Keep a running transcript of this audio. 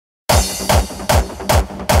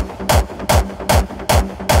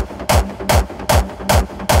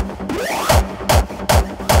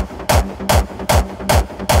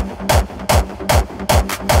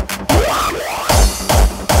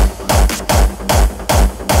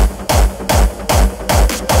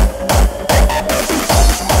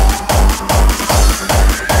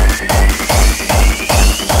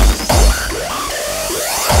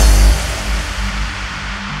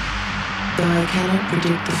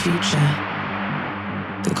future.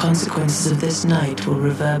 The consequences of this night will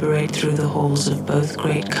reverberate through the halls of both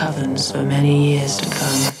great covens for many years to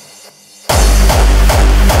come.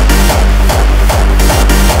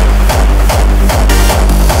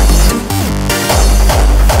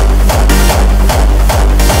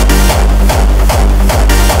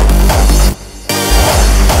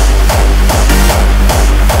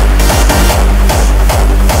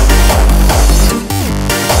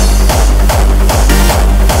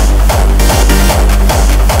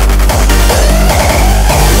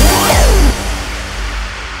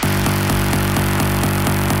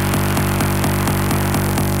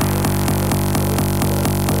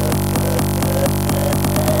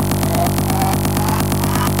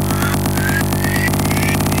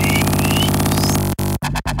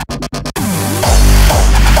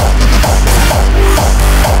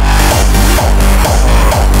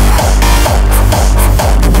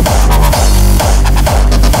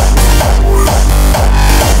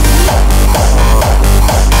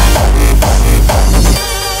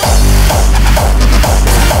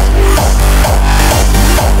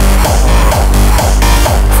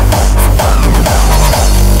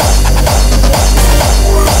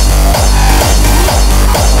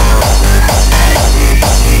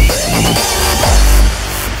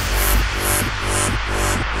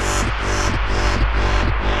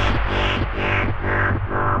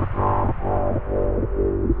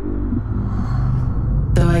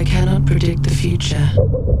 Predict the future.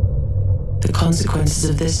 The consequences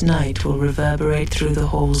of this night will reverberate through the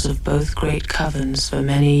halls of both great covens for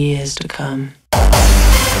many years to come.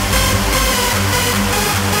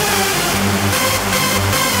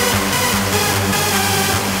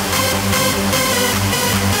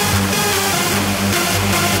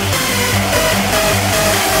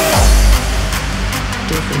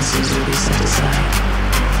 Differences will be set aside.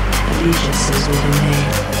 Allegiances will be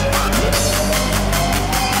made.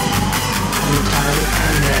 The tide of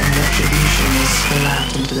anger and retribution will spill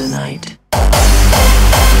out into the night.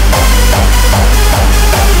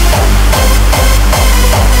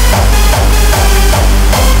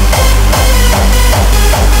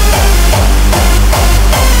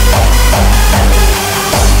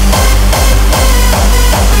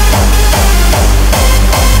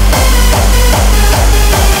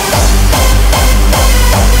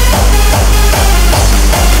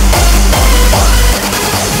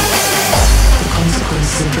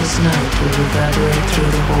 This night will reverberate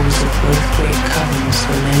through the halls of both great covens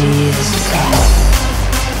for many years to come.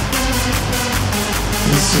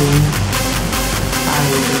 And soon, I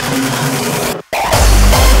will become the hunter.